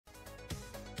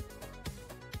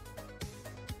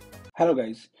Hello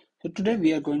guys. So today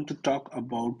we are going to talk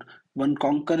about one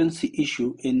concurrency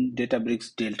issue in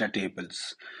Databricks Delta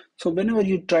tables. So whenever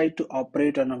you try to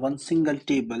operate on a one single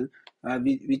table,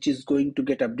 which is going to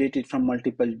get updated from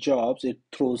multiple jobs, it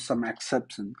throws some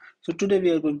exception. So today we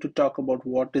are going to talk about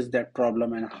what is that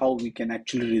problem and how we can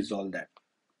actually resolve that.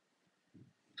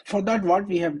 For that, what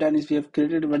we have done is we have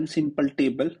created one simple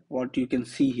table. What you can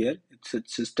see here,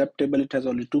 it's a step table. It has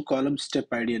only two columns: step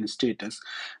ID and status.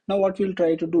 Now what we'll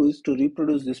try to do is to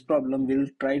reproduce this problem. We'll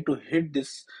try to hit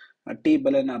this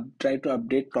table and try to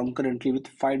update concurrently with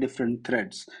 5 different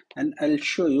threads, and I'll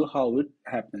show you how it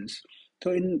happens.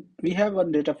 So in we have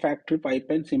one data factory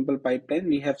pipeline, simple pipeline.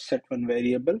 We have set one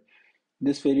variable.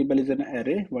 This variable is an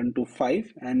array 1 to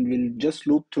 5, and we'll just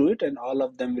loop through it, and all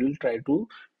of them will try to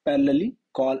parallelly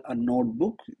call a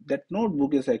notebook. That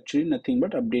notebook is actually nothing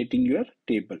but updating your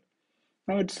table.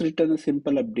 Now it's written a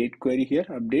simple update query here,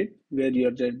 update, where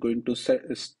you're just going to set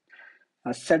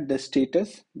the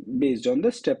status based on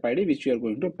the step ID which you are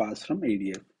going to pass from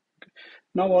ADF.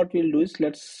 Now what we'll do is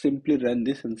let's simply run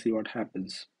this and see what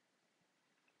happens.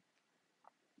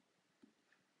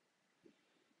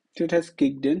 So it has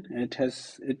kicked in.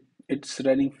 It's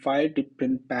running 5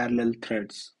 different parallel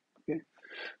threads. Okay.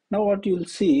 Now what you'll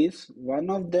see is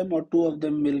one of them or two of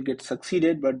them will get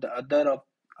succeeded, but the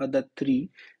other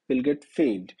three will get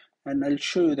failed. And I'll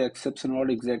show you the exception what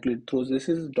exactly it throws. This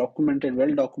is documented,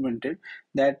 well documented,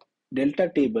 that Delta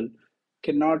table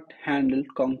cannot handle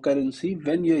concurrency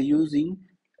when you're using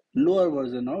lower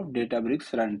version of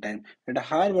Databricks runtime. At a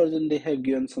higher version, they have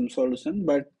given some solution,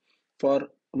 but for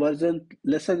version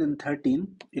lesser than 13,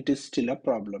 it is still a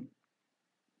problem.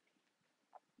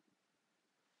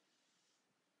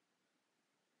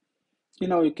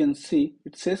 Now you can see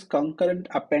it says concurrent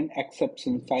append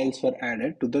exception files were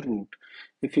added to the root.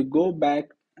 If you go back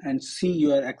and see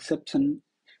your exception,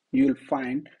 you will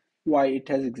find why it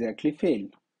has exactly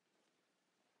failed.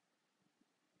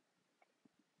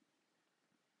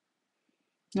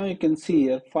 Now you can see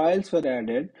here files were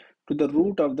added to the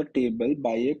root of the table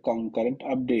by a concurrent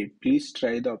update. Please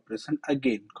try the operation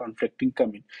again. Conflicting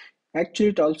commit. Actually,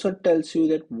 it also tells you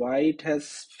that why it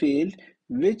has failed,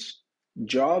 which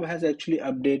job has actually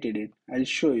updated it. I'll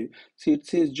show you. See, it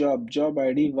says job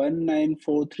ID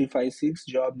 194356,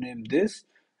 job name this,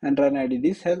 and run ID.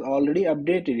 This has already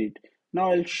updated it.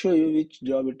 Now I'll show you which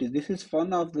job it is. This is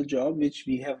one of the job which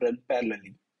we have run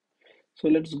parallelly. So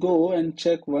let's go and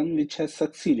check one which has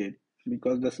succeeded,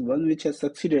 because this one which has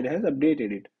succeeded has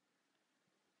updated it.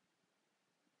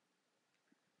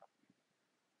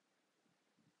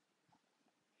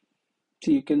 So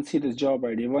you can see this job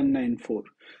ID 194.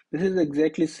 This is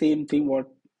exactly same thing what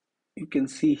you can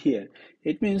see here.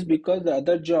 It means because the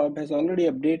other job has already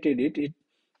updated it,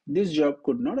 this job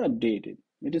could not update it.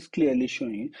 It is clearly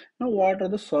showing it. Now what are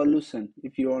the solution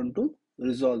if you want to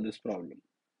resolve this problem?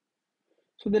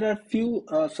 So there are few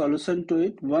solutions to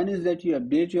it. One is that you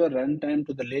update your runtime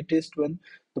to the latest one,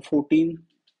 the 14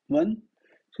 one.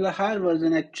 So the higher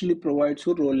version actually provides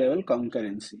you row level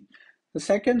concurrency. The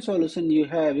second solution you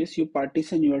have is you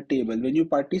partition your table. When you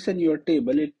partition your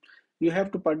table, you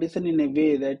have to partition in a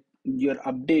way that your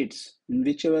updates, in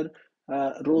whichever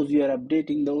rows you are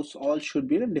updating, those all should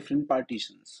be in different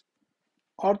partitions.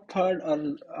 Or third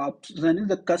option is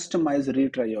the customize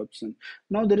retry option.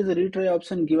 Now there is a retry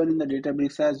option given in the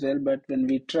Databricks as well, but when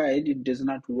we tried, it does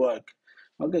not work.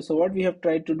 Okay, so what we have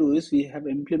tried to do is we have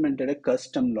implemented a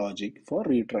custom logic for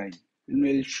retrying, and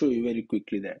we'll show you very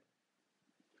quickly that.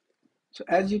 So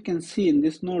as you can see in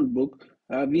this notebook,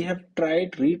 we have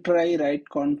tried retry write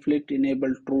conflict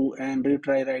enable true and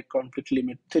retry write conflict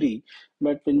limit 3,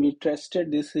 but when we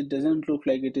tested this, it doesn't look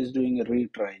like it is doing a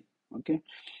retry. Okay,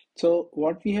 so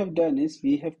what we have done is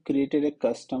we have created a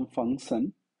custom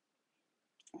function.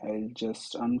 I'll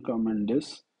just uncomment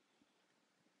this.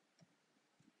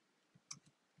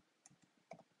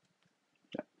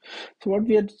 So what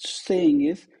we are saying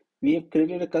is we have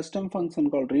created a custom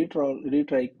function called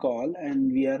retry call,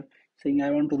 and we are saying I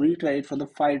want to retry it for the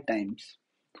 5 times.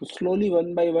 So slowly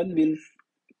one by one we'll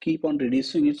keep on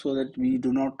reducing it so that we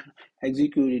do not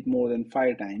execute it more than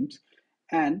 5 times,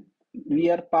 and we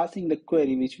are passing the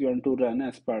query which we want to run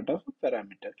as part of a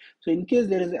parameter. So in case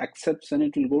there is exception,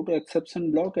 it will go to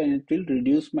exception block and it will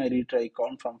reduce my retry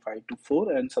count from 5 to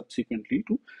 4 and subsequently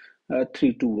to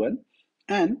 3 to 1.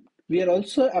 And we are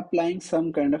also applying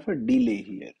some kind of a delay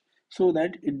here so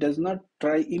that it does not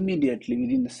try immediately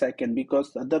within the second,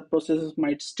 because other processes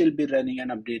might still be running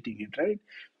and updating it, right?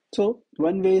 So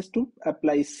one way is to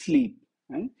apply sleep,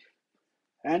 right?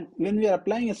 And when we are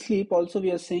applying a sleep, also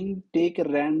we are saying take a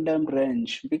random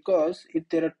range, because if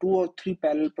there are 2 or 3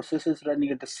 parallel processes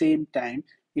running at the same time,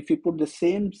 if you put the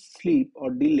same sleep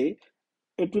or delay,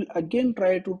 it will again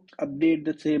try to update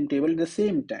the same table at the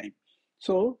same time.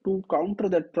 So to counter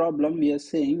that problem, we are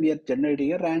saying we are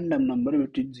generating a random number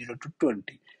between 0 to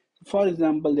 20. For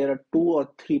example, there are 2 or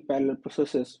 3 parallel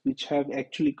processes which have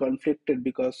actually conflicted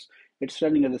because it's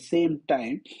running at the same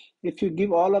time. If you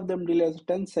give all of them delay as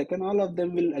 10 seconds, all of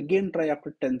them will again try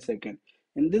after 10 seconds.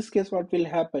 In this case, what will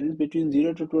happen is between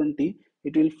 0 to 20,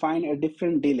 it will find a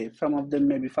different delay. Some of them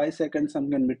may be 5 seconds,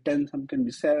 some can be 10, some can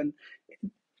be 7.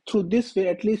 Through this way,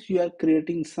 at least you are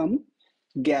creating some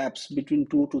gaps between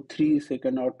 2 to 3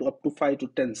 seconds or up to 5 to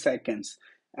 10 seconds.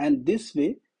 And this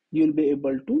way, you'll be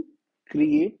able to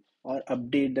create or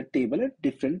update the table at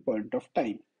different point of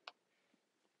time.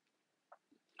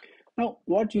 Now,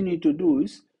 what you need to do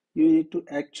is you need to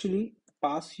actually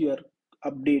pass your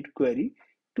update query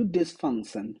to this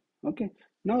function. Okay.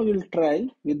 Now we'll try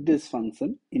with this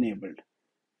function enabled.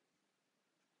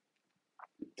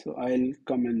 So I'll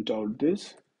comment out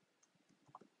this.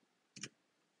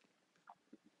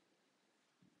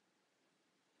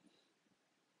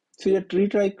 So your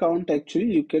retry count,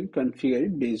 actually you can configure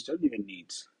it based on your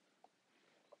needs.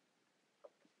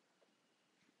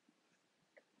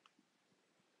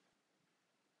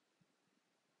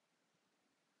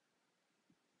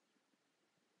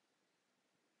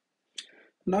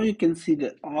 Now you can see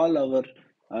that all our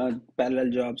parallel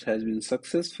jobs has been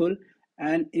successful.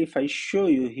 And if I show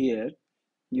you here,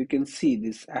 you can see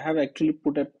this. I have actually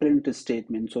put a print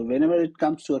statement. So whenever it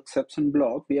comes to exception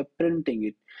block, we are printing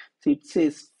it. So it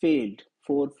says failed,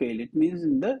 4 failed. It means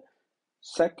in the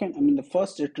the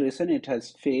first iteration, it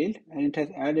has failed and it has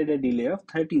added a delay of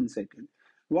 13 seconds.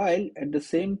 While at the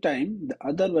same time, the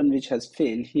other one which has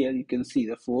failed, here you can see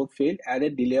the 4 failed,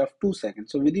 added delay of 2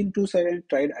 seconds. So within 2 seconds, it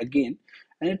tried again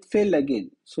and it failed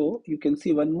again. So you can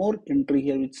see one more entry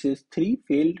here which says 3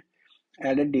 failed,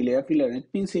 added delay of 11. It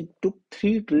means it took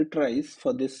 3 retries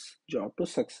for this job to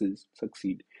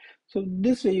succeed. So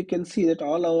this way you can see that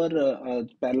all our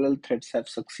parallel threads have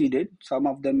succeeded. Some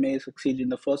of them may succeed in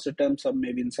the first attempt, some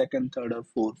maybe in second, third, or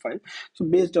fourth, five. So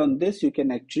based on this, you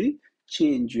can actually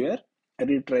change your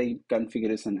retry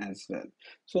configuration as well.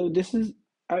 So this is,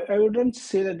 I wouldn't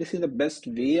say that this is the best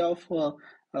way of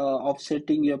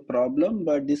offsetting your problem,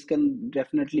 but this can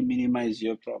definitely minimize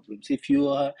your problems. If you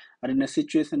are in a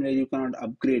situation where you cannot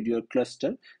upgrade your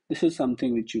cluster, this is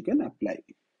something which you can apply.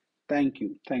 Thank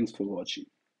you. Thanks for watching.